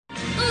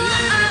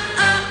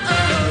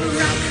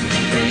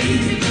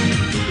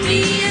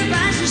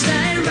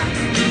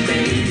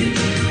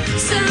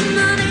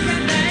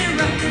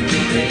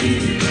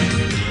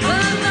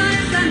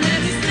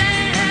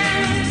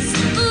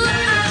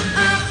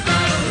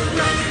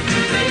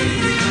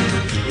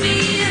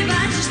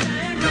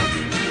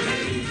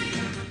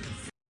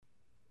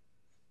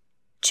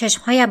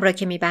چشمهایم را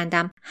که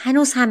می‌بندم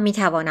هنوز هم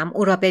می‌توانم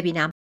او را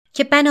ببینم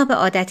که بنا به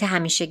عادت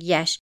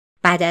همیشگیش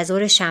بعد از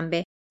ظهر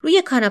شنبه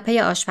روی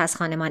کاناپه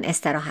آشپزخانه‌مان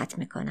استراحت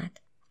می‌کند.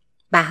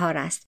 بهار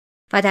است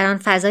و در آن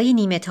فضای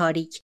نیمه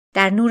تاریک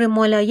در نور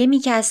ملایمی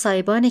که از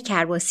سایبان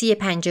کرباسی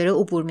پنجره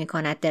عبور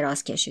می‌کند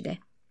دراز کشیده.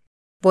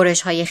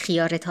 برش‌های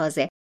خیار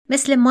تازه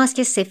مثل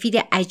ماسک سفید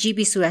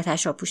عجیبی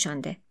صورتش را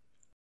پوشانده.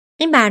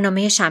 این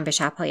برنامه شنبه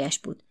شب‌هایش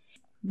بود.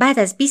 بعد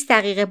از 20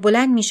 دقیقه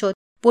بلند می‌شد،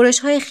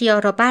 برش‌های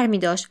خیار را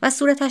برمی‌داشت و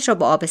صورتش را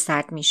با آب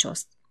سرد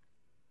می‌شست.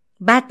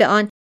 بعد به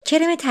آن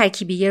کرم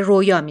ترکیبی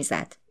رویا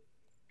می‌زد.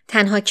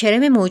 تنها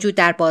کرم موجود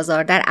در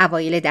بازار در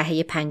اوایل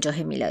دهه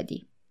 50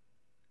 میلادی.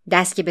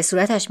 دست که به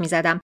صورتش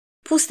می‌زدم،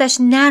 پوستش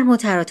نرم و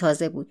تر و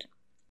تازه بود.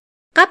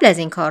 قبل از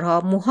این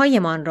کارها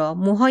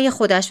موهای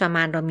خودش و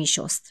من را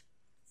می‌شست.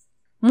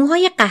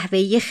 موهای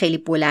قهوه‌ای خیلی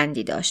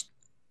بلندی داشت.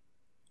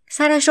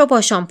 سرش را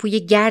با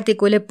شامپوی گرد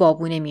گل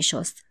بابونه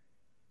می‌شست.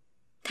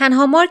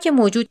 تنها مارک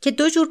موجود که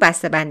 2 جور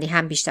بسته‌بندی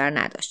هم بیشتر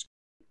نداشت.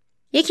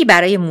 یکی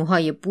برای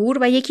موهای بور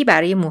و یکی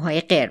برای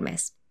موهای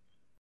قرمز.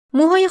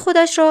 موهای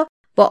خودش را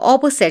با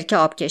آب و سرکه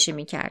آبکشی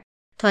می‌کرد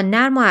تا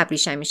نرم و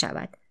ابریشمی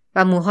شود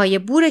و موهای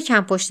بور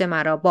کم پشت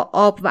مرا با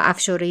آب و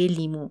افشوره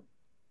لیمو.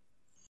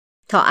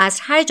 تا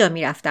عصر هر جا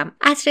می‌رفتم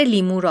عطر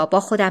لیمو را با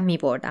خودم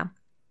می‌بردم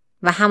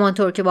و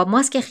همانطور که با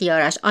ماسک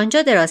خیارش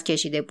آنجا دراز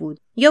کشیده بود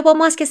یا با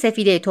ماسک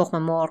سفیده تخم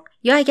مرغ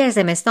یا اگر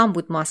زمستان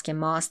بود ماسک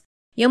ماست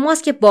یا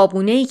ماسک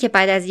بابونه‌ای که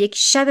بعد از یک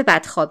شب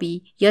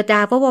بدخوابی یا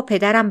دعوا با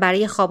پدرم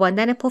برای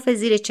خواباندن پف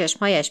زیر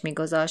چشمهایش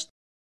می‌گذاشت،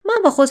 من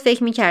با خود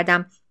فکر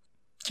می‌کردم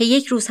که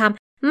یک روز هم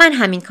من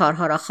همین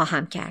کارها را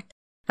خواهم کرد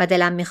و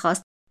دلم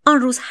می‌خواست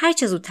آن روز هر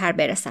چه زودتر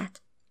برسد.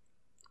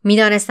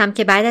 می‌دانستم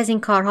که بعد از این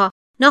کارها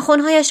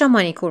ناخن‌هایش را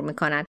مانیکور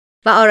می‌کند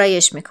و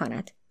آرایش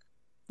می‌کند.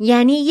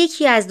 یعنی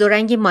یکی از 2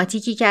 رنگ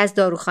ماتیکی که از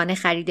داروخانه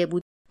خریده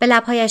بود به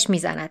لب‌هایش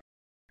می‌زند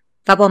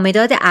و با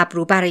مداد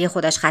ابرو برای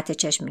خودش خط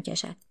چشم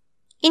می‌کشد.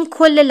 این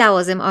کل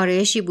لوازم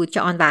آرایشی بود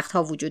که آن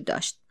وقتها وجود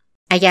داشت.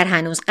 اگر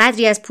هنوز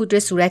قدری از پودر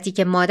صورتی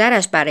که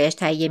مادرش برایش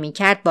تهیه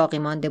می‌کرد باقی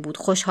مانده بود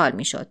خوشحال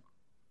می‌شد.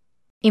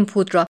 این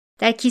پودر را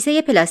در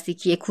کیسه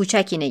پلاستیکی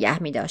کوچکی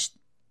نگه می‌داشت.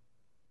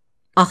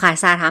 آخر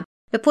سر هم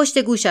به پشت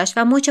گوشش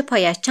و مچ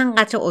پایش چند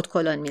قطره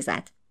ادکلن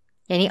می‌زد.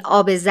 یعنی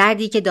آب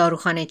زردی که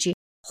داروخانه‌چی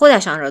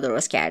خودش آن را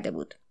درست کرده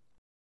بود.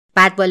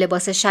 بعد با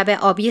لباس شب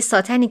آبی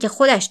ساتنی که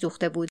خودش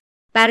دوخته بود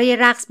برای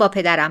رقص با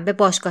پدرم به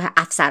باشگاه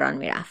افسران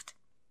می‌رفت.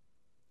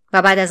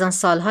 و بعد از آن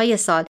سالهای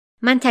سال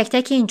من تک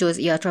تک این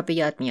جزئیات را به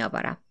یاد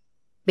می‌آورم.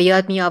 به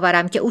یاد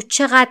می‌آورم که او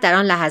چقدر در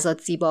آن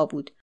لحظات زیبا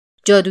بود.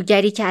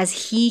 جادوگری که از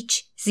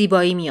هیچ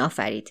زیبایی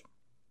می‌آفرید.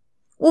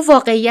 او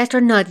واقعیت را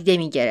نادیده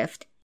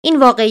می‌گرفت. این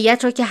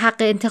واقعیت را که حق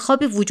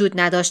انتخابی وجود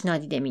نداشت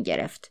نادیده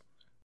می‌گرفت.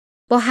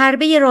 با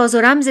حربه راز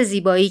و رمز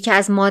زیبایی که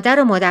از مادر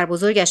و مادر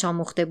بزرگش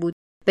آموخته بود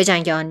به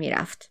جنگ آن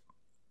می‌رفت.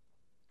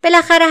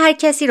 بالاخره هر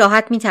کسی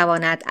راحت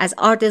می‌تواند از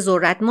آرد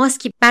ذرت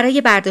ماسکی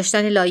برای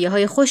برداشتن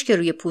لایه‌های خشک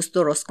روی پوست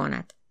درست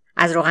کند.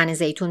 از روغن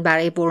زیتون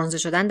برای برنزه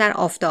شدن در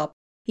آفتاب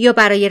یا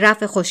برای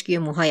رفع خشکی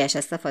موهایش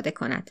استفاده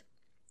کند.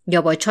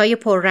 یا با چای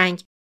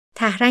پررنگ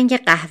تهرنگ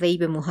قهوه‌ای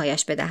به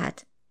موهایش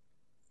بدهد.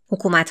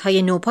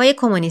 حکومت‌های نوپای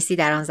کمونیستی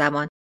در آن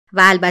زمان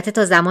و البته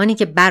تا زمانی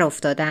که بر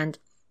افتادند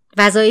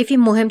وظایفی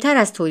مهمتر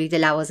از تولید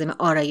لوازم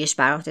آرایش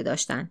بر عهده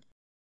داشتند.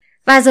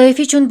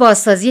 وظایفی چون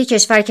بازسازی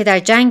کشور که در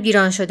جنگ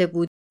ویران شده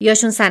بود یا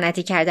چون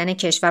صنعتی کردن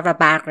کشور و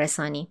برق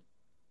رسانی.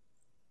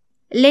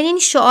 لنین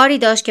شعاری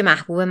داشت که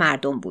محبوب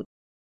مردم بود.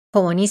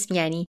 کمونیسم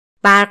یعنی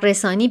برق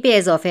رسانی به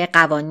اضافه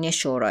قوانین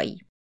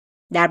شورایی.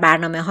 در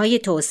برنامه‌های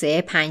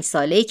توسعه 5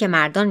 ساله‌ای که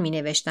مردان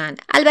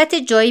می‌نوشتند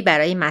البته جایی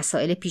برای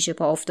مسائل پیش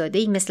پا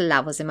افتاده‌ای مثل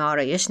لوازم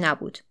آرایش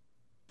نبود.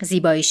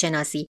 زیبایی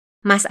شناسی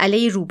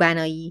مسئله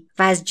روبنایی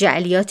و از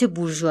جعلیات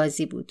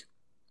بورژوازی بود.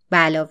 به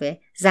علاوه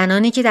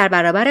زنانی که در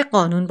برابر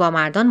قانون با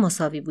مردان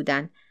مساوی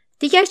بودند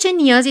دیگر چه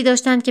نیازی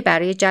داشتند که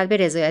برای جلب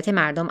رضایت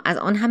مردم از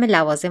آن همه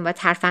لوازم و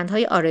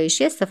ترفندهای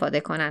آرایشی استفاده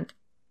کنند.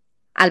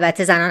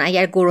 البته زنان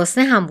اگر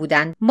گرسنه هم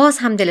بودند باز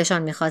هم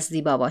دلشان می‌خواست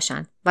زیبا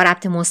باشند و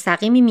ربط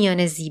مستقیمی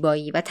میان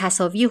زیبایی و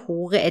تساوی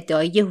حقوق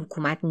ادعایی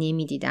حکومت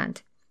نمی‌دیدند.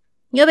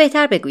 یا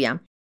بهتر بگویم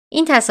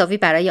این تساوی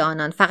برای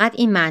آنان فقط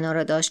این معنا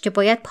را داشت که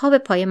باید پا به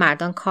پای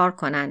مردان کار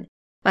کنند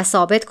و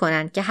ثابت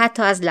کنند که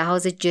حتی از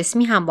لحاظ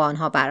جسمی هم با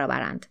آنها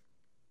برابرند.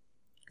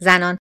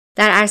 زنان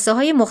در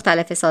عرصه‌های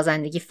مختلف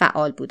سازندگی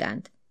فعال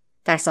بودند.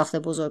 در ساخت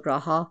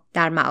بزرگراه‌ها،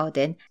 در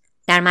معادن،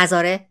 در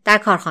مزارع، در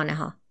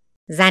کارخانه‌ها.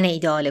 زن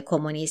ایدئال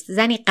کمونیست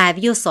زنی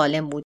قوی و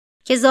سالم بود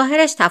که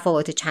ظاهرش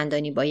تفاوت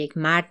چندانی با یک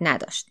مرد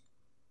نداشت.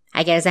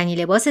 اگر زنی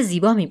لباس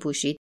زیبا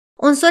می‌پوشید،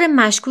 عنصر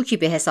مشکوکی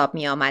به حساب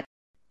می‌آمد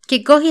که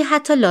گاهی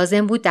حتی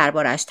لازم بود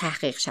دربارش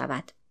تحقیق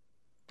شود.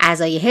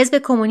 اعضای حزب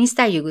کمونیست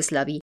در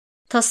یوگسلاوی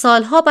تا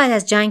سالها بعد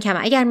از جنگ هم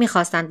اگر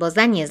می‌خواستند با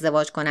زنی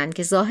ازدواج کنند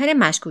که ظاهر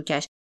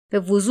مشکوکش به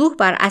وضوح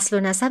بر اصل و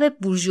نسب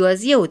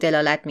بورژوازی او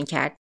دلالت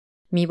می‌کرد،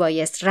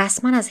 میبایست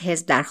رسما از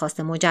حزب درخواست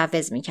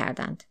مجوز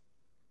می‌کردند.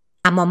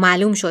 اما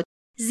معلوم شد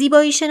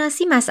زیبایی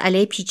شناسی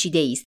مسئله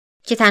پیچیده‌ای است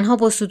که تنها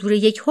با صدور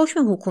یک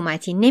حکم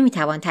حکومتی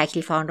نمی‌توان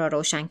تکلیف آن را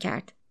روشن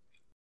کرد.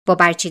 با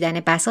برچیدن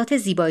بساط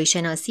زیبایی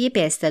شناسی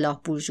به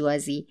اصطلاح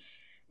بورژوازی،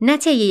 نه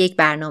طی یک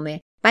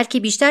برنامه بلکه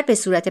بیشتر به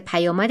صورت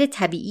پیامد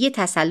طبیعی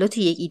تسلط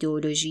یک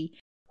ایدئولوژی،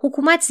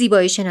 حکومت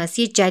زیبایی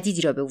شناسی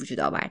جدیدی را به وجود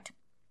آورد.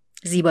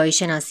 زیبایی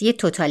شناسی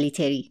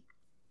توتالیتری.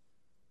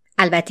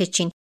 البته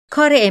چین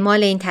کار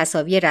اعمال این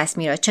تصاویر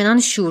رسمی را چنان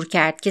شور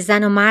کرد که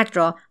زن و مرد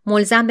را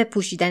ملزم به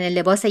پوشیدن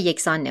لباس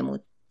یکسان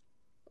نمود.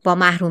 با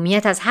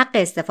محرومیت از حق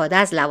استفاده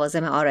از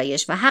لوازم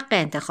آرایش و حق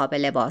انتخاب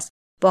لباس،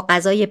 با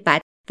غذای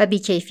بد و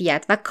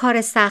بیکیفیت و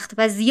کار سخت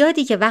و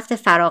زیادی که وقت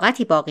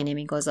فراغتی باقی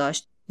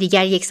نمی‌گذاشت،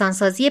 دیگر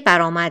یکسانسازی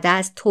برآمده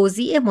از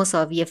توزیع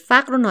مساوی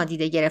فقر و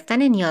نادیده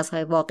گرفتن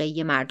نیازهای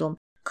واقعی مردم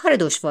کار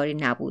دشواری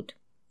نبود.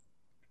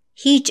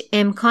 هیچ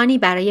امکانی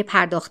برای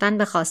پرداختن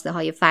به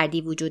خواسته‌های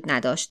فردی وجود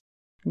نداشت،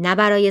 نه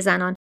برای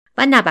زنان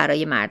و نه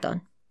برای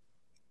مردان.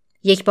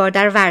 یک بار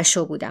در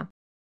ورشو بودم.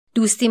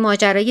 دوستی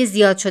ماجرای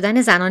زیاد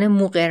شدن زنان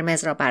مو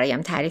قرمز را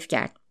برایم تعریف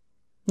کرد.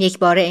 یک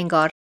بار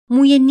انگار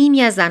موی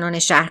نیمی از زنان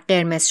شهر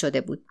قرمز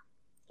شده بود.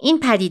 این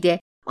پدیده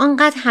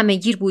آنقدر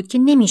همه‌گیر بود که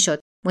نمیشد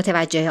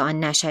متوجه آن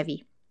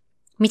نشوی.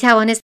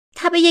 میتوانست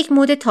تبع یک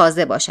مد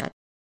تازه باشد،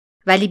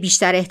 ولی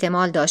بیشتر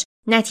احتمال داشت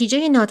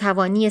نتیجه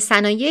ناتوانی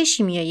صنایع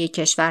شیمیایی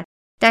کشور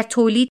در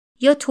تولید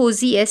یا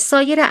توزیع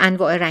سایر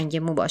انواع رنگ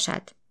مو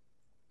باشد.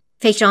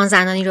 فکر آن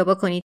زنانی را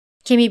بکنید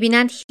که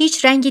می‌بینند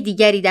هیچ رنگ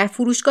دیگری در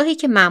فروشگاهی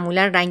که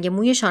معمولا رنگ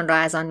مویشان را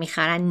از آن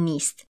می‌خرند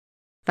نیست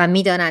و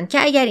می‌دانند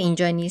که اگر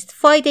اینجا نیست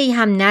فایده‌ای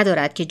هم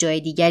ندارد که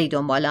جای دیگری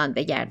دنبال آن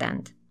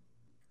بگردند.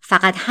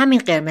 فقط همین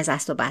قرمز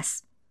است و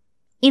بس.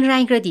 این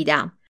رنگ را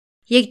دیدم.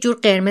 یک جور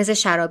قرمز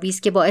شرابی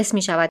است که باعث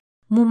می‌شود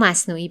مو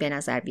مصنوعی به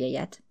نظر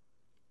بیاید.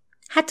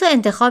 حتی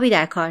انتخابی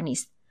در کار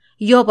نیست.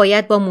 یا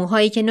باید با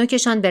موهایی که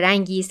نوکشان به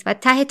رنگی است و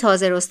ته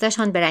تازه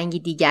رسته‌شان به رنگی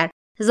دیگر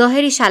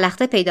ظاهری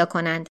شلخته پیدا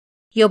کنند،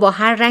 یا با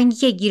هر رنگی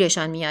که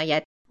گیرشان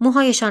میآید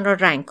موهایشان را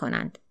رنگ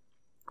کنند.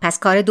 پس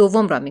کار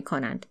دوم را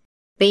می‌کنند،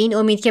 به این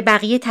امید که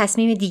بقیه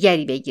تصمیم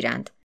دیگری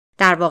بگیرند.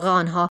 در واقع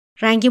آنها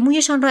رنگ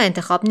مویشان را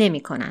انتخاب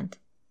نمی‌کنند.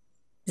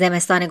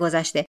 زمستان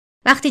گذشته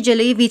وقتی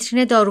جلوی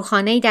ویترین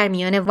داروخانه‌ای در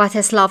میان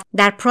واتسلاو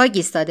در پراگ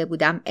ایستاده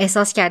بودم،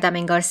 احساس کردم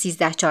انگار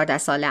 13-14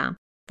 ساله‌ام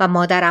و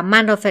مادرم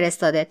من را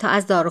فرستاده تا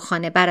از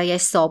داروخانه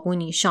برایش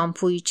صابونی،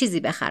 شامپویی چیزی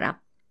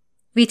بخرم.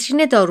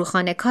 ویترین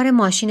داروخانه کار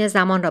ماشین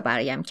زمان را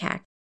برایم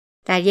کرد.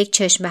 در یک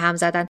چشم به هم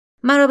زدن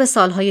مرا به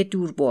سالهای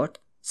دور برد.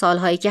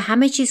 سالهایی که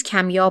همه چیز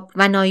کمیاب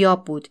و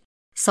نایاب بود.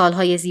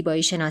 سالهای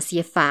زیبایی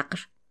شناسی فقر.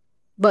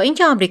 با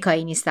اینکه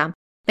آمریکایی نیستم،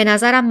 به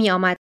نظرم می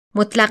آمد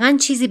مطلقاً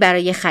چیزی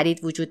برای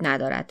خرید وجود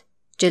ندارد.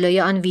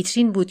 جلوی آن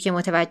ویترین بود که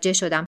متوجه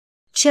شدم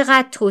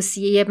چقدر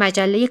توصیه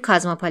مجله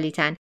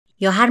کازموپولیتن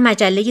یا هر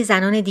مجله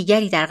زنان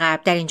دیگری در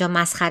غرب در اینجا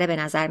مسخره به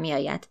نظر می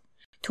آید.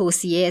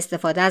 توصیه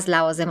استفاده از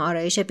لوازم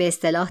آرایش به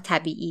اصطلاح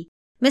طبیعی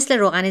مثل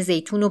روغن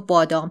زیتون و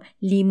بادام،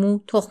 لیمو،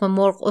 تخم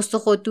مرغ،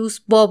 استخوان‌دوس،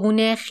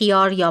 بابونه،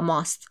 خیار یا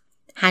ماست.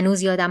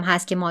 هنوز یادم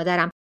هست که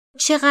مادرم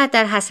چقدر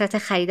در حسرت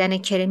خریدن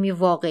کرمی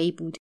واقعی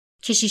بود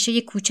که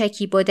شیشه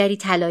کوچکی با دری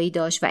طلایی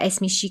داشت و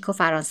اسمی شیک و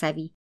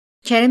فرانسوی.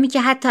 کرمی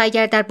که حتی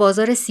اگر در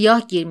بازار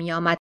سیاه گیر می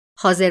آمد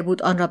حاضر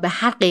بود آن را به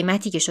هر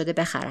قیمتی که شده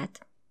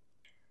بخرد.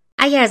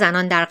 اگر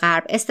زنان در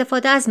غرب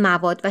استفاده از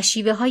مواد و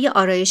شیوه های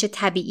آرایش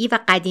طبیعی و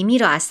قدیمی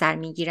را از سر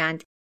می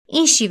گیرند،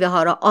 این شیوه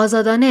ها را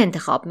آزادانه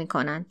انتخاب می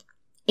کنند.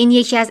 این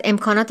یکی از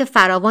امکانات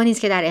فراوانی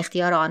است که در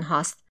اختیار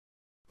آنهاست.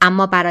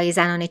 اما برای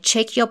زنان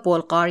چک یا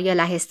بلغار یا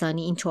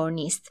لهستانی اینطور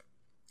نیست.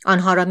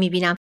 آنها را می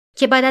بینم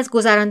که بعد از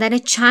گذراندن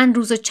چند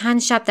روز و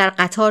چند شب در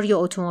قطار یا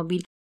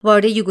اتومبیل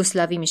وارد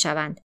یوگسلاوی می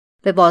شوند.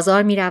 به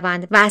بازار می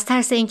روند و از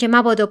ترس اینکه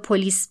مبادا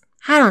پلیس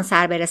هر آن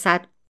سر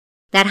برسد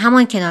در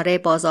همان کناره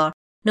بازار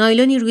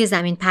نایلونی روی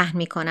زمین پهن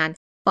می کنند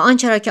و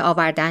آنچه را که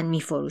آوردن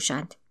می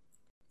فروشند.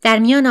 در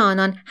میان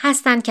آنان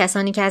هستند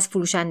کسانی که از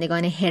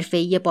فروشندگان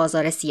حرفه‌ای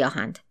بازار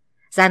سیاهند.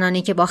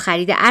 زنانی که با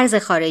خرید ارز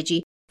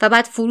خارجی و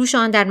بعد فروش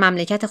آن در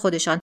مملکت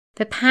خودشان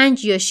به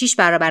 5 یا 6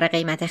 برابر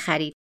قیمت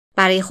خرید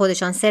برای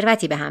خودشان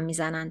ثروتی به هم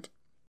میزنند.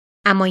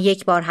 اما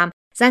یک بار هم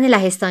زن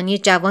لهستانی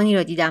جوانی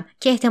را دیدم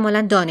که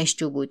احتمالاً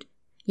دانشجو بود.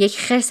 یک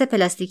خرس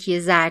پلاستیکی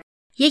زرد،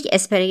 یک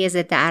اسپری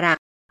ضد عرق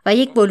و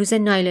یک بلوز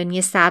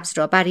نایلونی سبز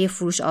را برای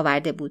فروش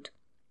آورده بود.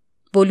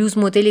 بلوز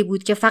مدلی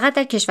بود که فقط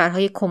در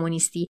کشورهای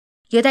کمونیستی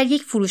یا در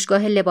یک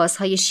فروشگاه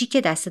لباسهای شیک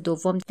دست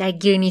دوم در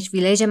گرینیچ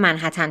ویلیج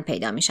منهتن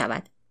پیدا می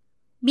شود.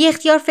 بی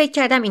اختیار فکر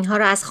کردم اینها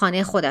را از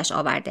خانه خودش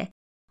آورده.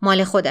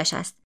 مال خودش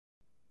است.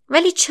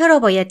 ولی چرا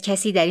باید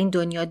کسی در این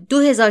دنیا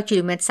 2000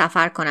 کیلومتر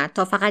سفر کند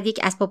تا فقط یک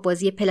اسباب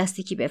بازی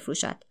پلاستیکی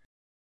بفروشد؟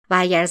 و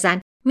اگر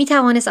زن می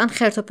توانست آن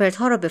خرت و پرت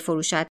ها را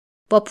بفروشد،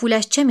 با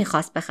پولش چه می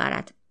خواست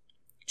بخرد؟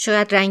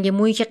 شاید رنگ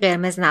مویی که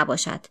قرمز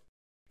نباشد.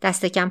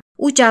 دست کم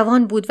او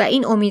جوان بود و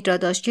این امید را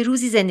داشت که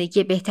روزی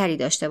زندگی بهتری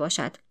داشته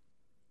باشد.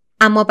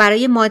 اما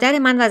برای مادر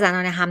من و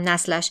زنان هم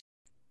نسلش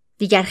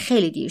دیگر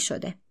خیلی دیر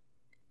شده.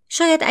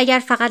 شاید اگر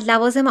فقط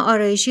لوازم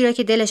آرایشی را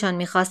که دلشان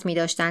می‌خواست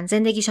می‌داشتند،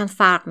 زندگیشان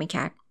فرق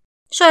می‌کرد.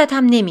 شاید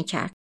هم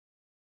نمی‌کرد.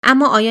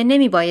 اما آیا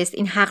نمی‌بایست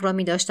این حق را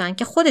می‌داشتند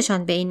که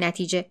خودشان به این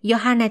نتیجه یا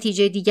هر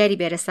نتیجه دیگری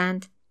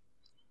برسند؟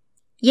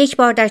 یک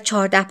بار در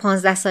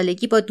 14-15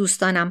 سالگی با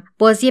دوستانم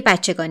بازی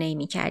بچگانه‌ای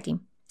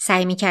می‌کردیم.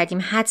 سعی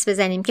می‌کردیم حدس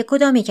بزنیم که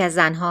کدام یک از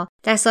زنها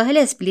در ساحل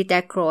اسپلیت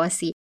در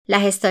کرواسی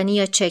لهستانی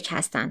یا چک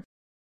هستند.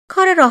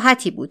 کار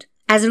راحتی بود،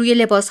 از روی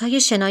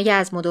لباس‌های شنای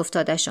از مد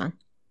افتاده‌شان،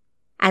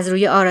 از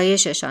روی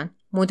آرایششان،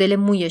 مدل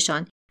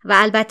مویشان و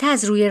البته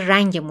از روی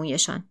رنگ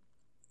مویشان.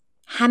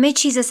 همه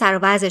چیز سر و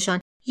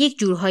وضعشان یک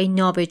جورهای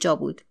نابجا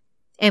بود.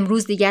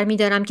 امروز دیگر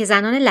می‌دانم که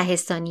زنان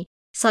لهستانی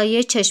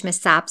سایه چشم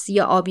سبز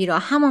یا آبی را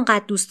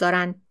همانقدر دوست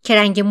دارند که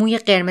رنگ موی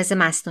قرمز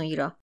مصنوعی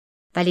را،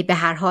 ولی به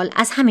هر حال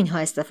از همینها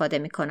استفاده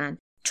می‌کنند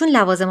چون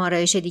لوازم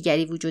آرایش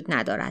دیگری وجود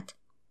ندارد.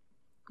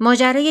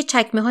 ماجرای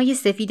چکمه‌های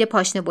سفید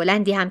پاشنه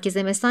بلندی هم که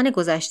زمستان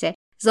گذشته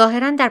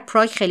ظاهراً در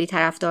پراگ خیلی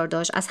طرفدار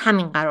داشت از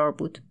همین قرار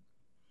بود.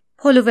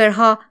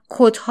 پولوورها،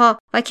 کت‌ها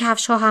و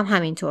کفش‌ها هم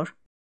همینطور.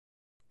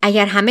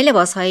 اگر همه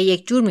لباس‌های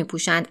یک جور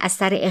می‌پوشند از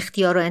سر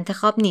اختیار و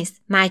انتخاب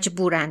نیست،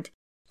 مجبورند،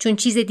 چون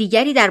چیز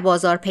دیگری در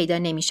بازار پیدا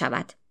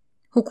نمی‌شود.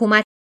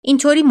 حکومت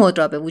اینطوری مد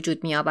را به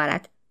وجود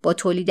می‌آورد با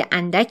تولید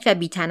اندک و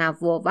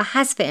بی‌تنوع و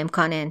حذف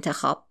امکان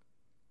انتخاب.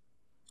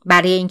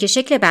 برای اینکه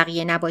شکل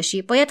بقیه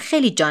نباشی باید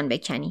خیلی جان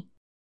بکنی.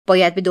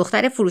 باید به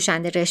دختر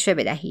فروشنده رشوه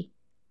بدهی.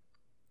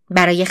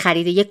 برای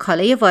خرید یک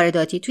کالای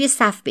وارداتی توی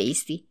صف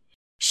بایستی.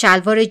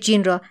 شلوار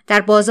جین را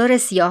در بازار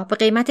سیاه به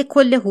قیمت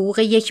کل حقوق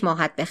 1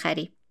 ماهت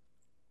بخری.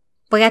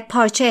 باید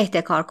پارچه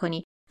احتکار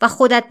کنی و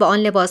خودت با آن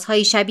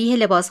لباس‌های شبیه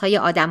لباس‌های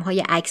آدم‌های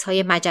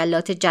عکس‌های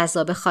مجلات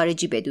جذاب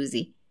خارجی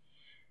بدوزی.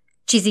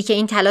 چیزی که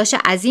این تلاش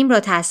عظیم را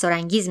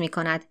تأثیرانگیز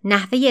می‌کند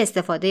نحوه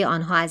استفاده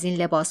آنها از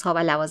این لباس‌ها و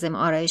لوازم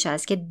آرایش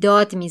است که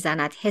داد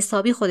می‌زند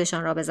حسابی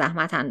خودشان را به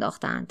زحمت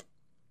انداختند.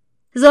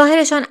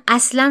 ظاهرشان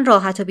اصلاً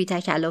راحت و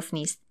بی‌تکلف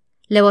نیست.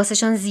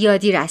 لباسشان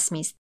زیادی رسمی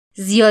است.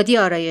 زیادی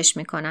آرایش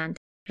می‌کنند.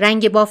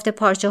 رنگ بافت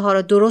پارچه‌ها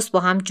را درست با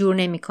هم جور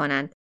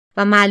نمی‌کنند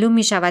و معلوم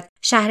می‌شود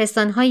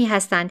شهرستان‌هایی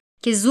هستند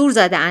که زور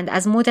زده‌اند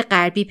از مد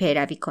غربی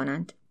پیروی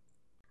کنند.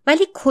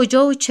 ولی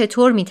کجا و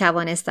چطور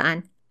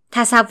می‌توانستند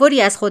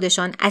تصوری از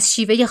خودشان از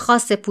شیوه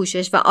خاص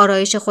پوشش و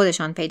آرایش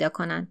خودشان پیدا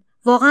کنند؟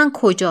 واقعاً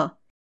کجا؟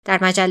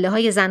 در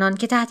مجله‌های زنان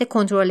که تحت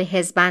کنترل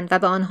حزبند و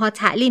به آنها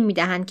تعلیم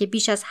می‌دهند که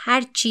بیش از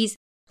هر چیز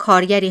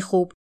کارگری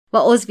خوب و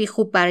عضوی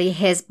خوب برای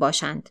حزب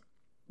باشند.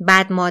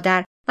 بعد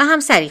مادر و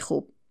همسری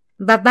خوب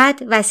و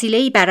بعد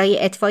وسیله‌ای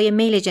برای اطفای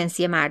میل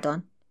جنسی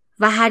مردان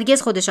و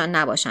هرگز خودشان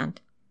نباشند.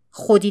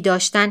 خودی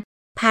داشتن،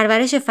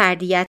 پرورش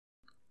فردیت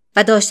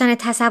و داشتن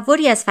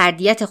تصوری از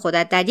فردیت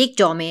خودت در یک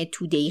جامعه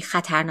توده‌ای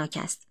خطرناک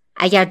است.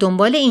 اگر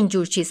دنبال این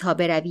جور چیزها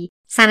بروی،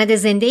 سند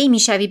زنده‌ای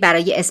میشوی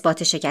برای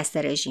اثبات شکست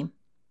رژیم.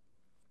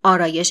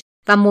 آرایش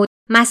و مد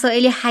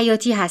مسائل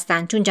حیاتی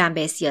هستند چون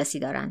جنبه سیاسی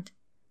دارند.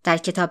 در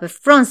کتاب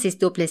فرانسیس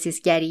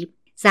دوپلسیس گری،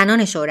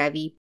 زنان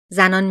شوروی،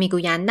 زنان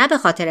میگویند نه به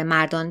خاطر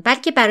مردان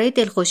بلکه برای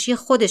دلخوشی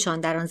خودشان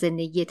در آن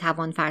زندگی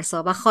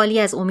توانفرسا و خالی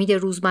از امید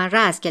روزمره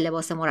است که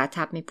لباس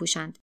مرتب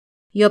میپوشند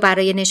یا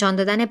برای نشان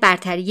دادن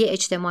برتری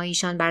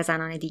اجتماعیشان بر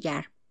زنان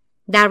دیگر.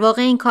 در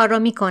واقع این کار را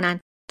میکنند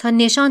تا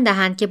نشان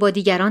دهند که با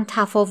دیگران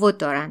تفاوت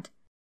دارند.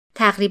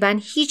 تقریباً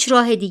هیچ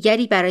راه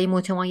دیگری برای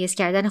متمایز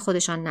کردن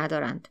خودشان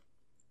ندارند.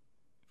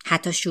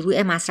 حتی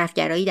شروع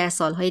مصرفگرایی در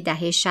سالهای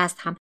دهه 60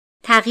 هم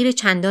تغییر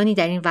چندانی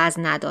در این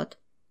وضع نداد.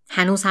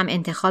 هنوز هم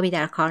انتخابی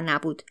در کار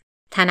نبود.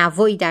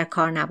 تنوعی در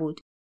کار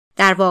نبود.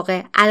 در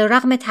واقع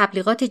علیرغم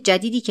تبلیغات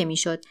جدیدی که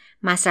میشد،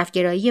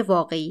 مصرفگرایی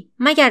واقعی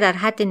مگر در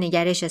حد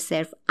نگرش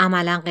صرف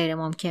عملاً غیر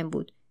ممکن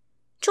بود.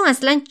 چون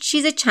اصلاً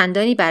چیز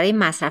چندانی برای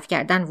مصرف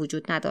کردن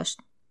وجود نداشت.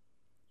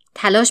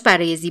 تلاش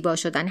برای زیبا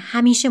شدن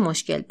همیشه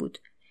مشکل بود.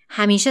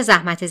 همیشه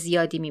زحمت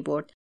زیادی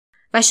میبرد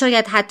و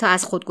شاید حتی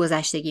از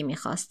خودگذشتگی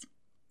میخواست.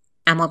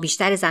 اما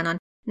بیشتر زنان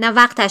نه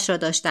وقتش را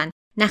داشتند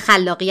نه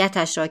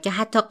خلاقیتش را که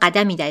حتی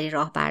قدمی در این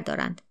راه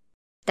بردارند.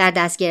 در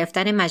دست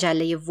گرفتن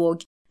مجله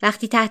ووگ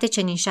وقتی تحت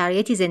چنین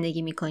شرایطی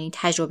زندگی می‌کنید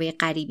تجربه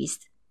غریبی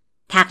است.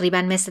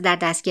 تقریباً مثل در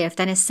دست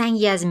گرفتن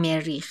سنگی از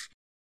مریخ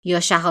یا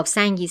شهاب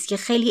سنگی است که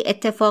خیلی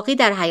اتفاقی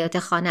در حیاط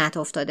خانه‌ات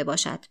افتاده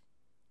باشد.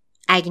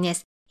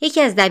 اگنس،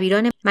 یکی از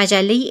دبیران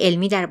مجله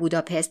علمی در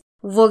بوداپست،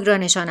 ووگ را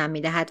نشانم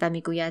می‌دهد و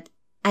می‌گوید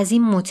از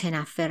این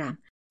متنفرم.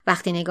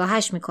 وقتی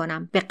نگاهش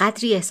می‌کنم به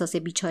قدری احساس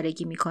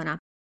بیچارگی می‌کنم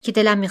که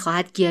دلم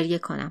می‌خواهد گریه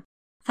کنم.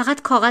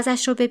 فقط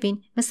کاغذش رو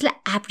ببین، مثل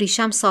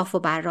ابریشم صاف و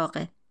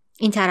براقه.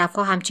 این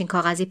طرف‌ها همچین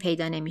کاغذی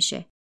پیدا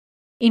نمیشه.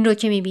 این رو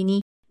که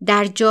می‌بینی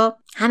در جا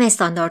هم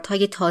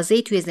استانداردهای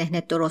تازه‌ای توی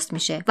ذهنت درست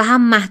میشه و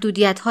هم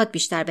محدودیت‌هات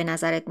بیشتر به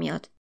نظرت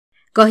میاد.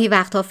 گاهی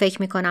وقتا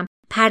فکر می‌کنم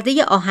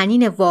پرده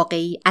آهنین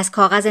واقعی از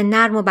کاغذ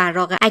نرم و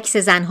براق عکس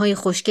زن‌های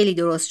خوشگلی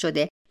درست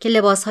شده که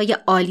لباس‌های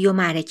عالی و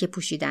معرکه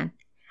پوشیدن،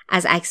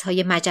 از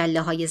عکس‌های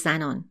مجله‌های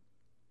زنان.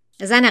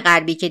 زن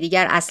غربی که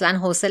دیگر اصلاً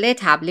حوصله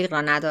تبلیغ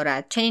را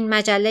ندارد، چنین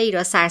مجله‌ای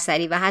را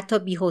سرسری و حتی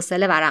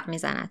بی‌حوصله ورق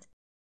می‌زند.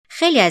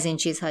 خیلی از این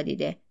چیزها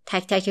دیده.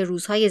 تک تک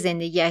روزهای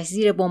زندگیش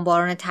زیر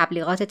بمباران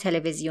تبلیغات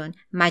تلویزیون،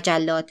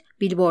 مجلات،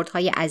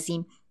 بیلبوردهای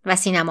عظیم و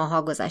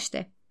سینماها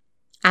گذشته.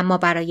 اما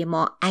برای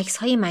ما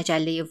عکس‌های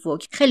مجله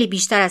ووگ خیلی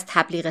بیشتر از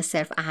تبلیغ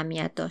صرف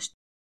اهمیت داشت.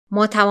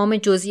 ما تمام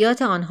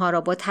جزئیات آنها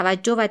را با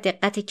توجه و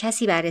دقت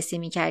کسی بررسی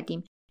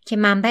می‌کردیم که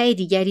منبع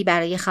دیگری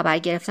برای خبر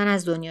گرفتن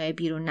از دنیای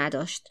بیرون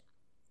نداشت.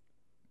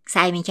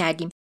 سعی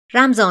می‌کردیم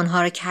رمز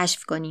آنها را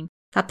کشف کنیم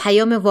و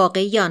پیام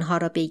واقعی آنها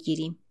را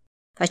بگیریم.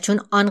 و چون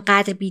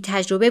آنقدر بی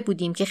تجربه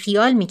بودیم که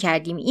خیال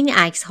می‌کردیم این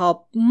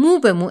عکس‌ها مو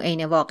به مو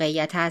عین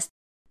واقعیت است،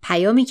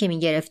 پیامی که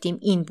می‌گرفتیم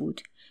این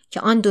بود که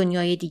آن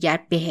دنیای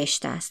دیگر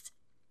بهشت است.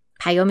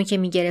 پیامی که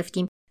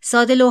می‌گرفتیم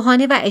ساده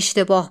لوحانه و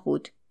اشتباه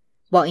بود.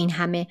 با این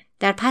همه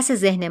در پس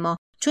ذهن ما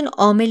چون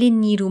عامل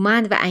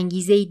نیرومند و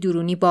انگیزه‌ای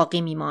درونی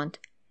باقی می‌ماند.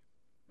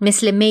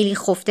 مثل میلی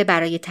خفته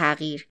برای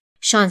تغییر،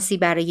 شانسی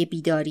برای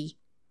بیداری.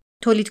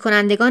 تولید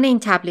کنندگان این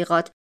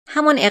تبلیغات،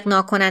 همان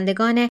اقناع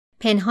کنندگان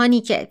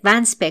پنهانی که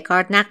ونس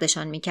پکارد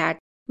نقدشان می‌کرد،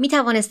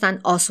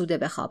 می‌توانستند آسوده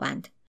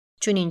بخوابند.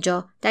 چون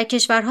اینجا در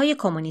کشورهای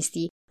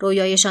کمونیستی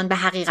رویایشان به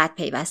حقیقت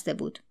پیوسته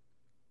بود.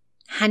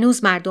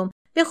 هنوز مردم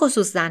به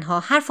خصوص زنها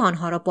حرف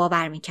آنها را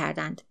باور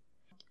می‌کردند.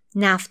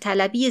 نفت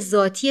طلبی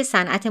ذاتی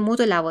صنعت مد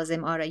و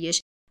لوازم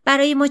آرایش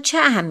برای ما چه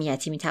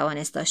اهمیتی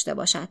می‌توانست داشته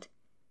باشد؟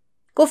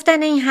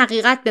 گفتن این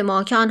حقیقت به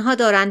ما که آنها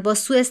دارند با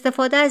سوء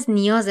استفاده از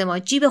نیاز ما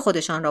جیب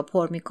خودشان را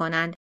پر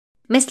می‌کنند،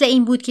 مثل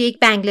این بود که یک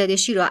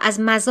بنگلادشی را از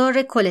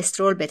مزار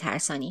کلسترول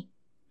بترسانی.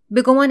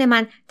 به گمان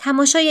من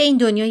تماشای این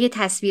دنیای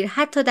تصویر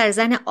حتی در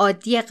زن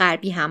عادی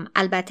غربی هم،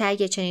 البته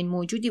اگه چنین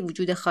موجودی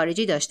وجود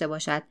خارجی داشته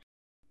باشد،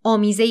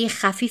 آمیزه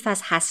خفیف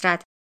از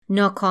حسرت،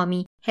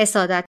 ناکامی،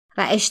 حسادت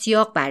و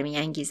اشتیاق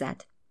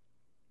برمی‌انگیزد.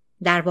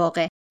 در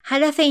واقع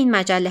هدف این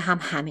مجله هم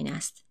همین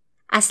است.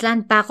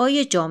 اصلاً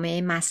بقای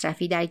جامعه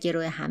مصرفی در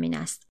گروه همین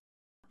است.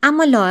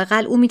 اما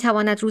لااقل او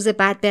میتواند روز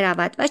بعد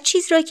برود و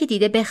چیز را که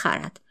دیده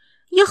بخرد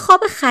یا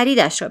خواب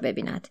خریدش را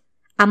ببیند.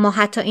 اما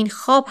حتی این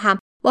خواب هم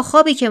با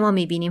خوابی که ما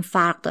میبینیم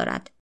فرق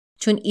دارد.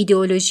 چون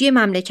ایدئولوژی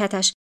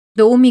مملکتش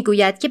به او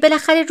میگوید که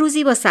بالاخره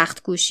روزی با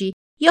سخت کوشی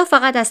یا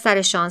فقط از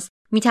سر شانس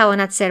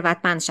میتواند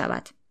ثروتمند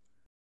شود.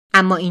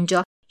 اما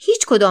اینجا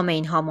هیچ کدام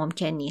اینها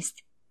ممکن نیست.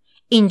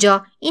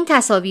 اینجا این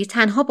تصاویر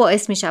تنها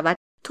باعث میشود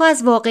تو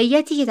از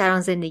واقعیتی که در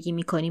آن زندگی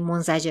میکنی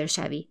منزجر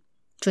شوی.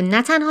 چون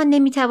نه تنها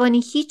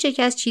نمیتوانی هیچ یک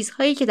از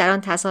چیزهایی که در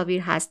آن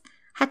تصاویر هست،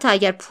 حتی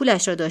اگر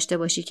پولش را داشته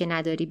باشی که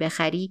نداری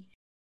بخری،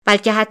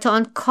 بلکه حتی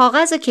آن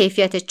کاغذ و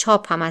کیفیت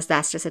چاپ هم از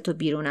دسترس تو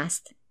بیرون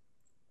است.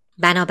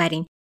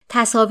 بنابراین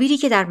تصاویری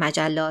که در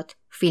مجلات،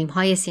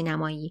 فیلم‌های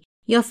سینمایی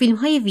یا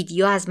فیلم‌های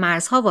ویدیو از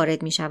مرزها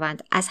وارد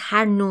می‌شوند، از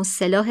هر نوع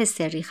سلاح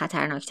سری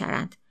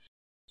خطرناک‌ترند.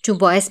 چون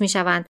باعث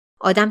می‌شوند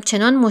آدم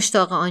چنان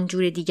مشتاق آن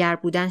جور دیگر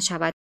بودن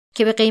شود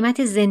که به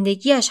قیمت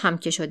زندگیش هم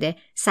که شده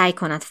سعی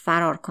کند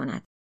فرار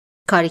کند.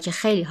 کاری که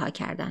خیلی ها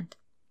کردند.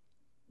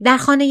 در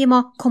خانه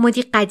ما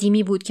کمدی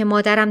قدیمی بود که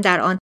مادرم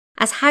در آن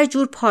از هر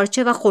جور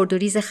پارچه و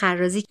خردوریز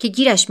خرازی که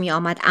گیرش می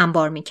آمد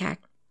انبار می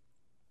کرد.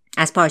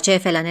 از پارچه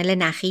فلانل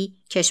نخی،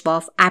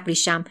 کشباف،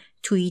 ابریشم،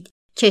 توید،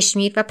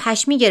 کشمیر و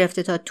پشمی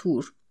گرفته تا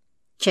تور،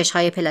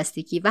 کشهای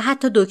پلاستیکی و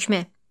حتی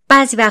دکمه.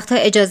 بعضی وقتها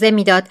اجازه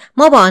میداد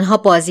ما با آنها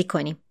بازی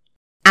کنیم.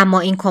 اما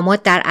این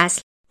کمد در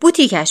اصل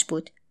بوتیکش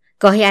بود.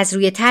 گاهی از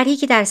روی طرحی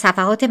که در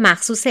صفحات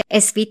مخصوص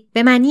اسویت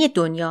به معنی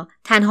دنیا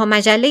تنها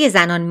مجله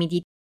زنان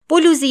میدید،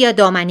 بلوزی یا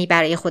دامنی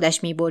برای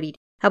خودش میبرید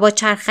و با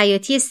چرخ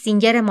خیاطی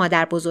سینگر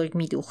مادر بزرگ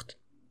میدوخت.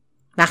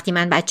 وقتی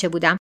من بچه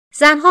بودم،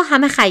 زنها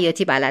همه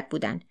خیاطی بلد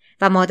بودن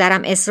و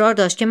مادرم اصرار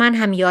داشت که من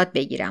هم یاد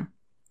بگیرم.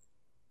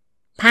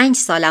 5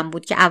 سالم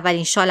بود که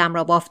اولین شالم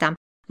را بافتم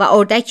و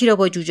اردکی را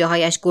با جوجه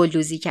هایش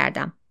گلدوزی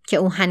کردم که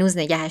اون هنوز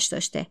نگهش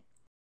داشته.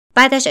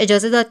 بعدش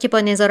اجازه داد که با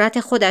نظارت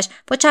خودش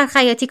با چرخ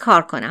خیاطی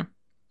کار کنم.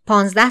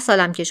 15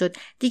 سالم که شد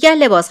دیگر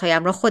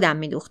لباسهایم را خودم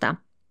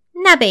میدوختم.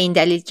 نه به این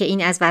دلیل که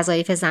این از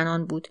وظایف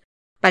زنان بود،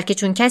 بلکه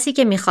چون کسی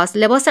که میخواست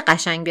لباس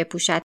قشنگ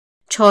بپوشد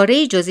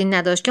چاره‌ای جز این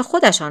نداشت که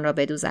خودشان را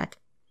بدوزد.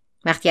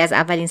 وقتی از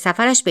اولین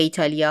سفرش به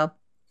ایتالیا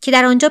که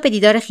در آنجا به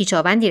دیدار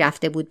خویشاوندی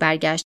رفته بود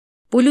برگشت،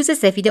 بلوز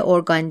سفید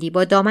اورگاندی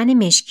با دامن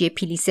مشکی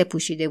پلیسه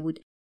پوشیده بود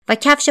و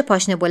کفش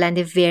پاشنه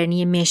بلند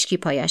ورنی مشکی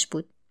پایش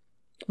بود.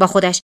 با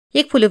خودش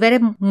یک پلوور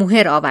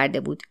موهر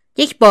آورده بود،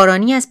 یک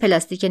بارانی از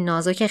پلاستیک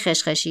نازک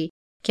خشخشی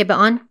که به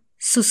آن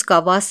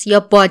سوسکاواس یا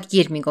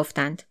بادگیر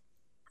میگفتند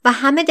و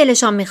همه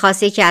دلشان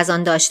میخواست یکی از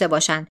آن داشته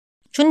باشند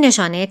چون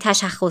نشانه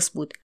تشخص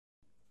بود،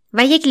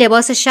 و یک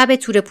لباس شب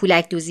تور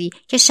پولک دوزی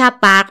که شب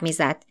برق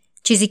میزد.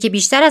 چیزی که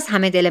بیشتر از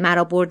همه دل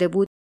مرا برده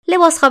بود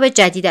لباس خواب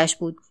جدیدش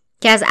بود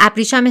که از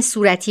ابریشم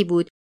صورتی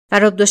بود و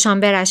رب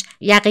دوشامبرش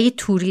یقه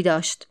توری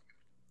داشت.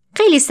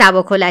 خیلی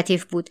سبک و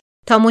لطیف بود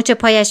تا مچ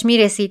پایش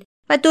میرسید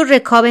و 2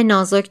 رکاب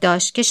نازک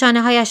داشت که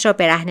شانه هایش را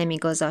برهنه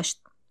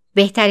میگذاشت.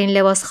 بهترین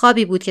لباس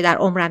خوابی بود که در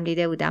عمرم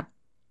دیده بودم.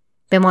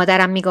 به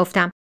مادرم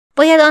میگفتم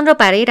باید آن را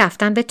برای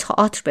رفتن به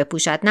تئاتر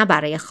بپوشد، نه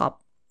برای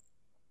خواب.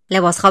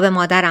 لباس خواب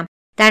مادرم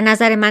در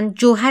نظر من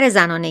جوهر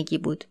زنانگی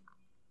بود.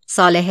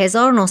 سال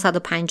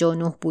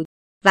 1959 بود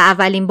و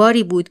اولین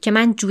باری بود که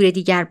من جور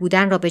دیگر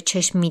بودن را به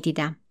چشم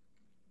میدیدم.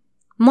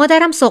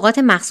 مادرم سوغات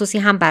مخصوصی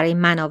هم برای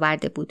من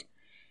آورده بود.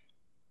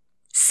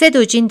 3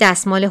 دوجین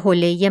دستمال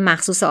حوله‌ای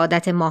مخصوص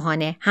عادت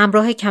ماهانه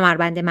همراه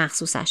کمربند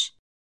مخصوصش.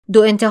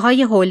 2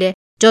 انتهای حوله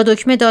جا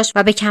دکمه داشت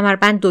و به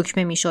کمربند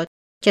دکمه میشد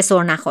که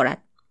سر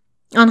نخورد.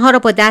 آنها را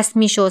با دست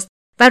میشست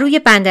و روی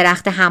بند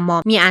رخت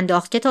حمام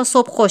میانداخت که تا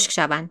صبح خشک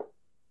شوند.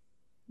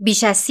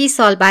 بیش از 30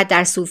 سال بعد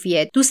در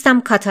صوفیه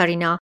دوستم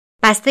کاتارینا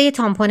بسته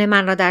تامپون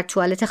من را در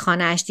توالت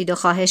خانه‌اش دید و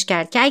خواهش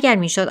کرد که اگر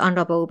میشد آن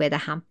را به او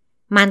بدهم.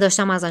 من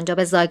داشتم از آنجا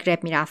به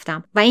زاگرب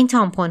میرفتم و این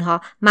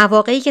تامپون‌ها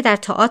مواقعی که در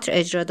تئاتر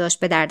اجرا داشت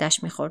به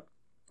دردش میخورد.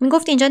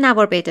 میگفت اینجا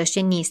نوار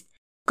بهداشتی نیست.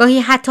 گاهی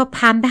حتی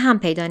پنبه هم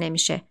پیدا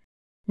نمیشه.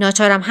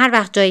 ناچارم هر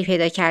وقت جایی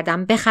پیدا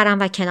کردم بخرم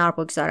و کنار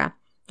بگذارم،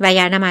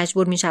 وگرنه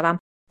مجبور میشم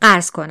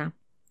قرض کنم.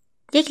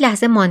 یک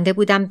لحظه مانده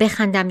بودم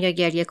بخندم یا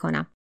گریه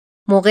کنم.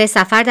 موقع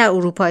سفر در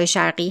اروپای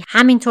شرقی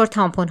همینطور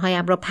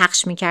تامپون‌هایم را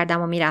پخش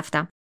می‌کردم و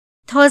می‌رفتم.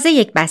 تازه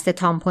یک بسته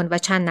تامپون و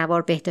چند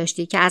نوار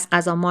بهداشتی که از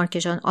قضا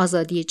مارکشان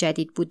آزادی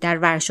جدید بود در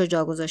ورشو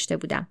جا گذاشته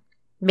بودم،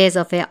 به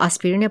اضافه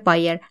آسپرین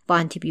بایر و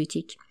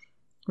آنتیبیوتیک،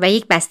 و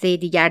یک بسته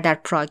دیگر در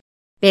پراگ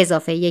به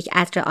اضافه یک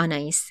عطر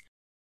آنایس.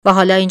 و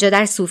حالا اینجا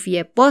در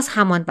صوفیه باز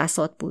همان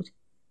بساط بود.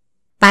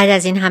 بعد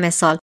از این همه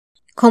سال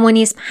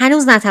کمونیسم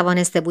هنوز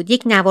نتوانسته بود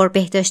یک نوار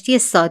بهداشتی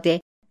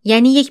ساده،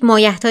 یعنی یک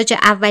مایحتاج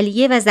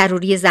اولیه و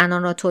ضروری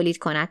زنان را تولید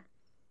کند.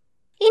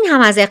 این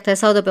هم از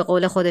اقتصاد و به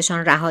قول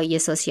خودشان رهایی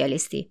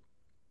سوسیالیستی.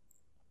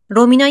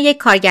 رومینا یک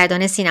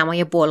کارگردان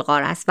سینمای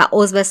بلغار است و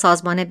عضو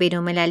سازمان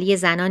بین‌المللی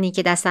زنانی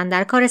که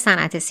دستاندرکار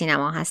صنعت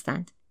سینما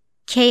هستند.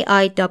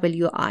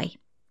 KIWI.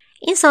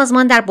 این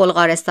سازمان در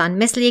بلغارستان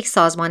مثل یک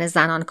سازمان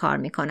زنان کار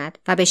می کند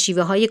و به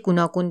شیوه‌های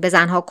گوناگون به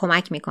زنها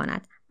کمک می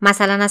کند.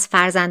 مثلا از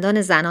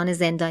فرزندان زنان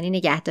زندانی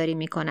نگهداری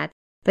می کند،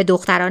 به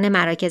دختران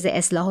مراکز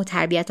اصلاح و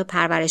تربیت و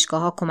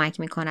پرورشگاه‌ها کمک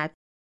می کند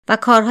و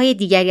کارهای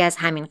دیگری از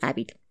همین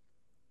قبیل.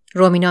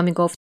 رومینا می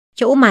گفت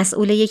که او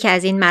مسئول یکی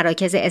از این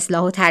مراکز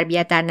اصلاح و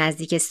تربیت در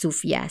نزدیک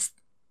صوفیه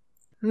است.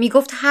 می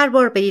گفت هر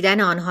بار به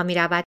دیدن آنها می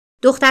رود،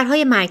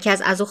 دخترهای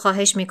مرکز از او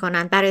خواهش می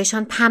کنند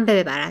برایشان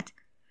پنبه ببرد.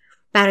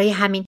 برای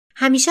همین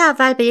همیشه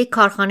اول به یک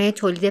کارخانه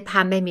تولید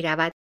پنبه می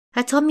رود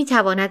و تا می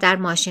تواند در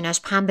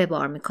ماشینش پنبه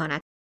بار می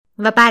کند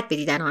و بعد به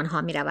دیدن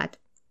آنها می رود.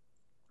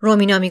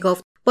 رومینا می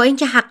گفت با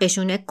اینکه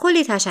حقشونه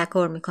کلی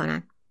تشکر می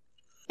کنند.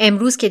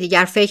 امروز که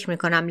دیگر فکر می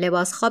کنم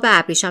لباس خواب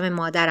ابریشم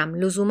مادرم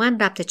لزوماً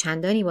ربط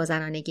چندانی با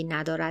زنانگی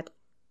ندارد.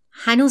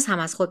 هنوز هم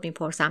از خود می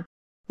پرسم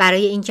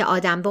برای اینکه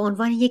آدم به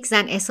عنوان یک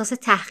زن احساس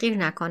تحقیر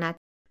نکند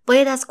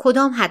باید از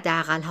کدام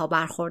حداقل‌ها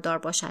برخوردار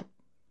باشد.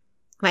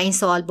 و این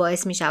سوال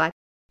باعث می شود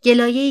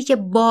گلایه‌ای که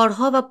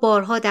بارها و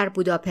بارها در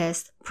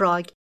بوداپست،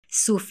 پراگ،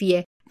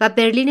 صوفیه و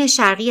برلین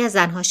شرقی از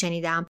زنها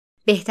شنیدم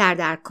بهتر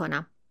درک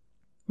کنم.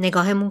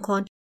 نگاهمون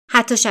کن،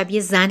 حتی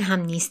شبیه زن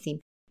هم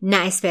نیستیم. نه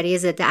اسپری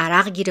ضد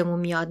عرق گیرمون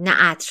میاد، نه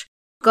عطر.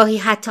 گاهی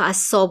حتی از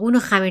صابون و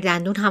خمیر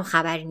دندون هم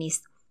خبری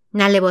نیست.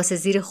 نه لباس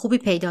زیر خوبی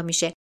پیدا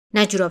میشه،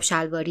 نه جوراب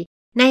شلواری،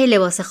 نه یه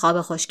لباس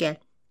خواب خوشگل.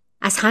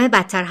 از همه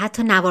بدتر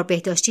حتی نوار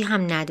بهداشتی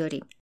هم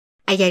نداریم.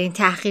 اگر این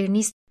تحقیر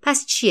نیست،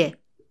 پس چیه؟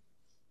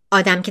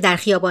 آدم که در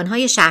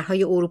خیابان‌های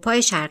شهرهای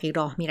اروپای شرقی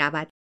راه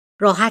می‌رود،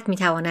 راحت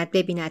می‌تواند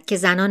ببیند که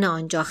زنان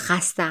آنجا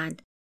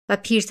خسته‌اند و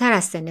پیرتر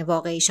از سن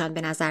واقعیشان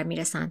به نظر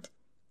می‌رسند.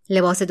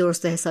 لباس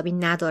درست و حسابی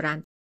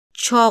ندارند.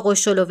 چاق و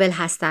شلوول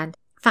هستند.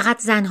 فقط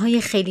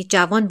زنهای خیلی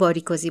جوان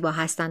باریک و زیبا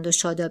هستند و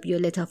شادابی و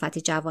لطافت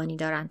جوانی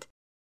دارند.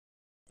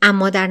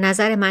 اما در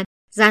نظر من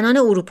زنان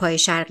اروپای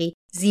شرقی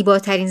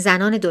زیباترین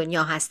زنان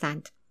دنیا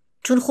هستند.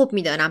 چون خوب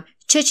می‌دانم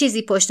چه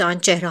چیزی پشت آن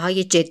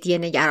چهره‌های جدی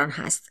نگران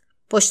هست.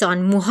 پشت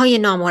آن موهای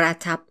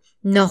نامرتب،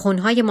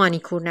 ناخن‌های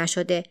مانیکور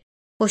نشده،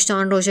 پشت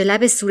آن رژ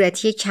لب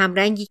صورتی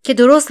کمرنگی که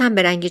درست هم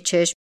به رنگ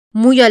چشم،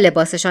 مو یا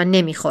لباسشان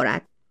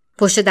نمیخورد،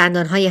 پشت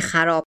دندانهای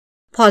خراب،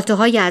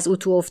 پالتوهای از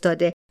اتو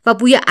افتاده و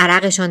بوی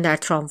عرقشان در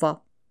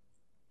تراموا.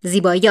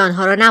 زیبایی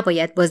آنها را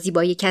نباید با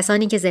زیبایی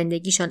کسانی که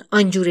زندگیشان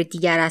آنجور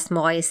دیگر است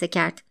مقایسه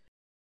کرد.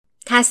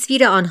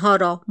 تصویر آنها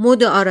را،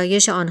 مد و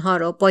آرایش آنها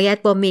را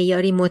باید با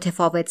معیاری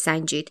متفاوت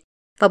سنجید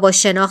و با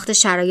شناخت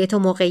شرایط و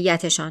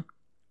موقعیتشان.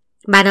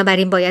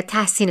 بنابراین باید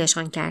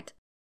تحسینشان کرد.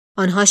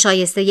 آنها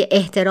شایسته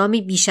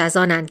احترامی بیش از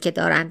آنند که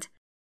دارند.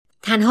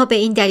 تنها به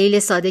این دلیل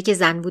ساده که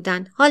زن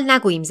بودند، حال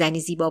نگوییم زنی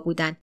زیبا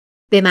بودند،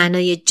 به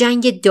معنای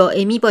جنگ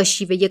دائمی با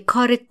شیوه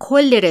کار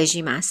کل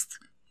رژیم است.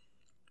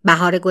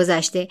 بهار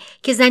گذشته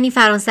که زنی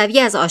فرانسوی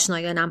از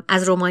آشنایانم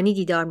از رومانی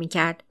دیدار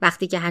می‌کرد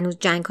وقتی که هنوز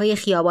جنگ‌های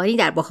خیابانی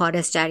در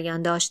بخارست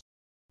جریان داشت،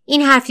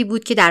 این حرفی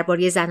بود که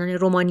درباره زنان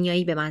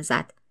رومانیایی به من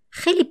زد.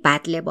 خیلی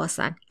بد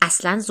لباسن،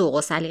 اصلاً ذوق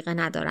و سلیقه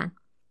ندارن.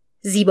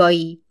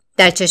 زیبایی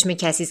در چشم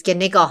کسی است که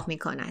نگاه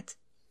می‌کند.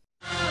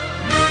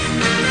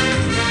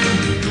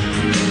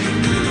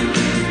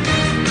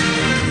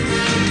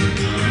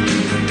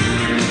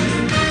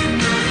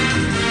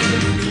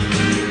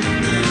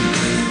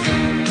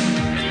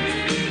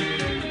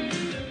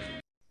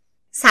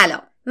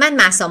 سلام، من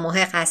مهسا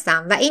محق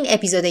هستم و این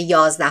اپیزود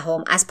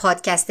 11 از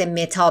پادکست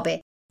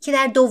متابه که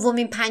در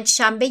دومین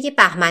پنجشنبه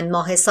بهمن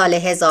ماه سال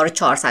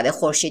 1400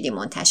 خورشیدی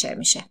منتشر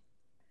میشه.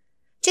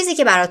 چیزی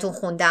که براتون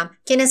خوندم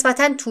که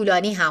نسبتاً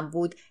طولانی هم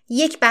بود،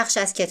 یک بخش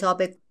از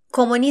کتاب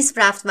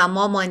کمونیسم رفت و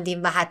ما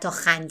ماندیم و حتی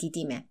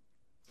خندیدیمه،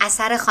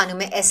 اثر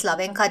خانم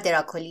اسلاونکا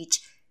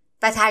دراکولیچ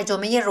و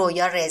ترجمه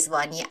رویا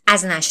رضوانی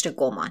از نشر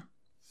گمان.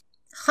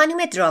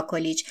 خانم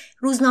دراکولیچ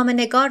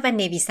روزنامه‌نگار و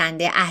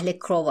نویسنده اهل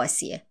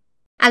کرواسیه.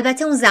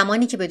 البته اون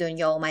زمانی که به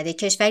دنیا اومده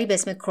کشوری به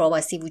اسم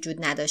کرواسی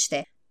وجود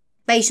نداشته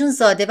و ایشون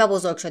زاده و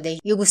بزرگ شده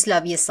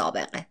یوگسلاوی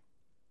سابقه.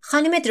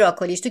 خانم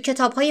دراکولیچ تو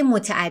کتاب‌های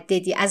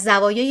متعددی از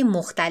زوایای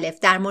مختلف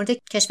در مورد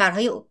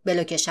کشورهای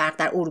بلوک شرق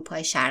در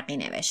اروپای شرقی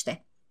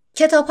نوشته.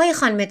 کتاب‌های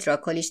خانم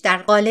دراکولیچ در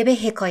قالب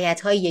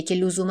حکایت‌هایی که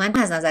لزوماً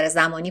از نظر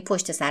زمانی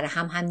پشت سر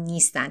هم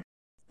نیستن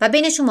و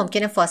بینشون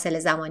ممکنه فاصله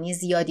زمانی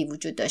زیادی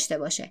وجود داشته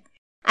باشه.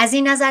 از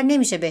این نظر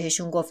نمیشه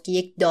بهشون گفت که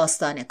یک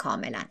داستان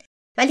کاملاً،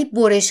 ولی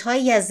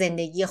برش‌هایی از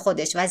زندگی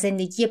خودش و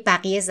زندگی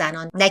بقیه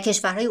زنان در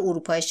کشورهای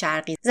اروپای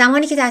شرقی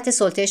زمانی که تحت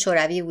سلطه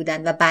شوروی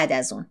بودن و بعد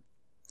از اون.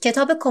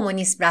 کتاب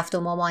کمونیسم رفت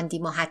و ما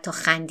ماندیم و حتی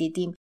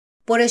خندیدیم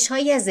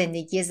برش‌هایی از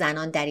زندگی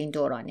زنان در این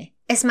دورانه.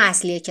 اسم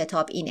اصلی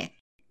کتاب اینه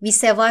We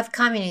survived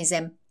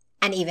communism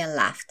and even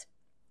laughed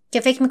که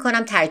فکر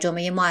میکنم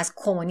ترجمه ما از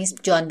کمونیسم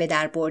جان به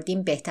در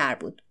بردیم بهتر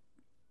بود.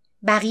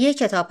 بقیه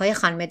کتاب‌های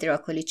خانم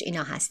دراکولیچ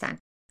اینا هستن: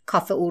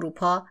 کافه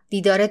اروپا،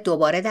 دیدار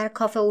دوباره در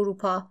کافه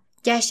اروپا،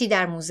 گشتی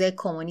در موزه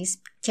کمونیسم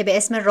که به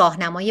اسم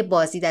راهنمای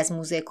بازدید از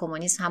موزه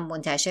کمونیسم هم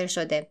منتشر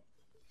شده،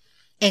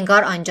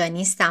 انگار آنجا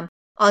نیستم،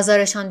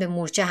 آزارشان به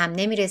مورچه هم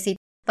نمیرسید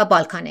و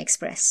بالکان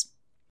اکسپرس.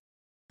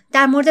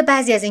 در مورد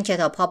بعضی از این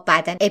کتاب‌ها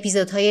بعداً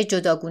اپیزودهای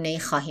جداگونه‌ای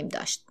خواهیم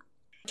داشت.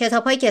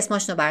 کتاب‌هایی که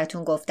اسمشون رو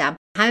براتون گفتم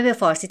همه به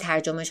فارسی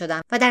ترجمه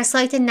شدن و در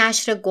سایت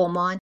نشر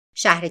گمان،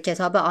 شهر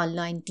کتاب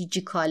آنلاین،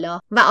 دیجیکالا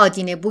و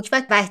آدین بوک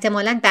و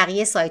احتمالاً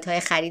بقیه سایت‌های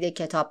خرید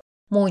کتاب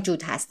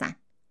موجود هستند.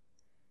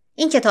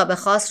 این کتاب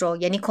خاص رو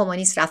یعنی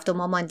کمونیسم رفت و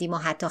ما ماندیم و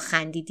حتی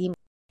خندیدیم،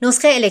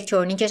 نسخه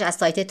الکترونیکش از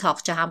سایت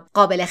تاقچه هم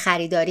قابل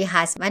خریداری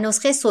هست و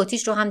نسخه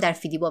صوتیش رو هم در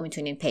فیدیبا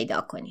میتونین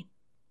پیدا کنین.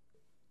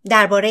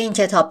 درباره این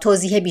کتاب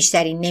توضیح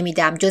بیشتری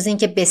نمیدم جز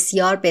اینکه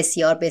بسیار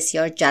بسیار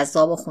بسیار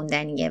جذاب و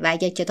خوندنیه و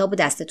اگر کتابو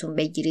دستتون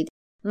بگیرید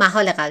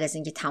محال قبل از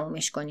اینکه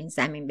تمومش کنین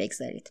زمین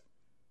بگذارید.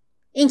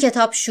 این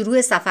کتاب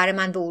شروع سفر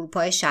من به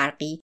اروپای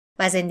شرقی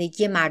و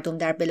زندگی مردم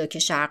در بلوک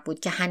شرق بود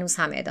که هنوز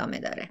هم ادامه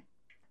داره.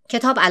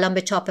 کتاب الان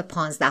به چاپ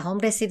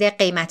 15 رسیده،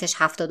 قیمتش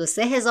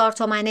 73,000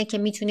 تومنه که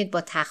میتونید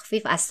با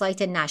تخفیف از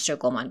سایت نشر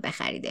گمان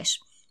بخریدش.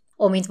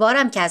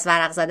 امیدوارم که از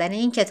ورق زدن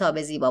این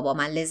کتاب زیبا با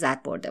من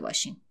لذت برده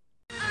باشین.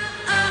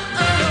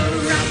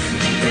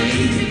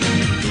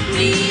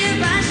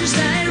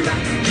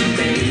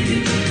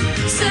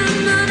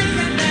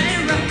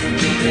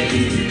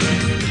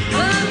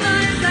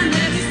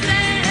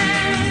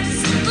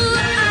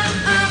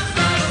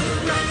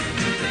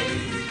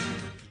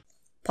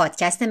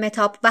 پادکست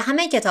متاب و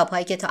همه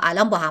کتاب‌هایی که تا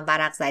الان با هم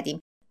ورق زدیم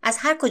از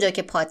هر کجا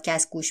که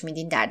پادکست گوش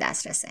میدین در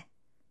دسترسه.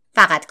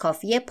 فقط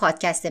کافیه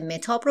پادکست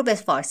متاب رو به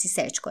فارسی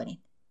سرچ کنین.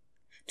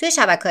 توی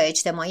شبکه‌های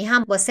اجتماعی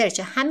هم با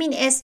سرچ همین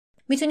اسم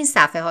میتونین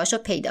صفحه هاشو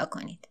پیدا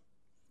کنید.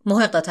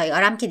 محق داتای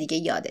آرم که دیگه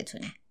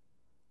یادتونه.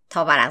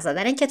 تا ورق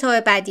زدن کتاب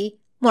بعدی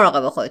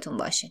مراقب خودتون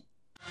باشین.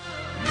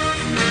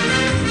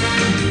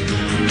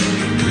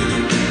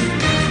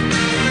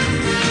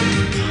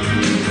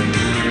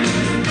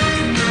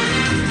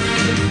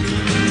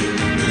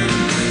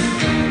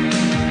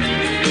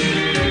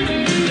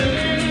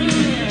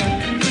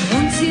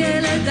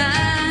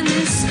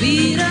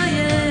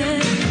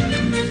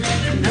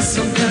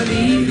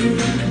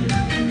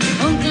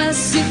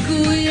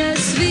 Klassikuje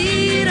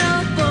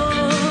svirao po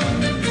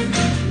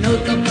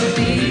notom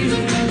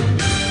papiru,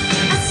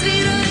 a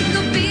svirao je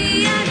ko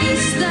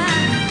pijanista,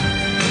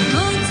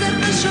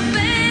 Mozarta,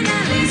 Chopina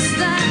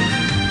lista.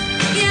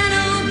 Ja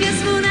novu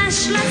pjesmu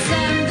našla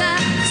sam da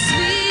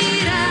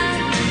sviram.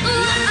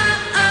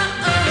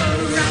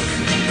 Rock,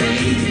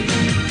 baby,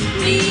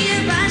 nije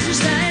važno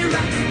šta je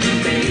rock,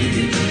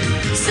 baby,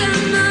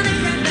 samo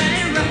neka da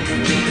je rock,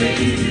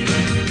 baby.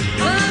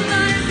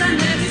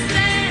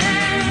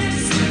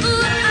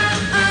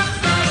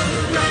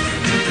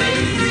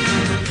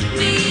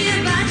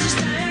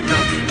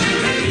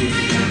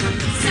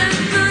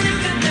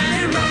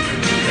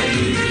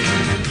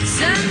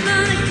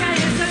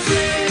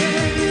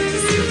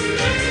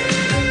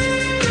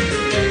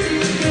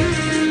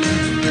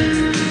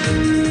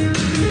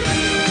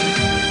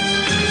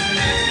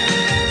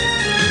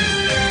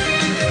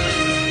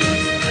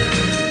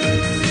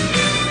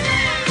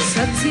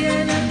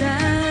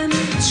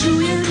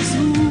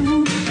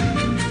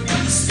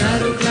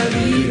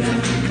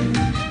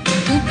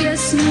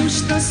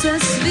 Što se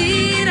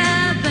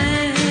svira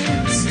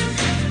bez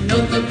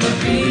notog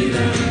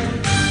papira,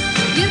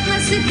 jer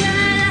klasika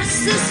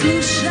se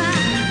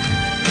sluša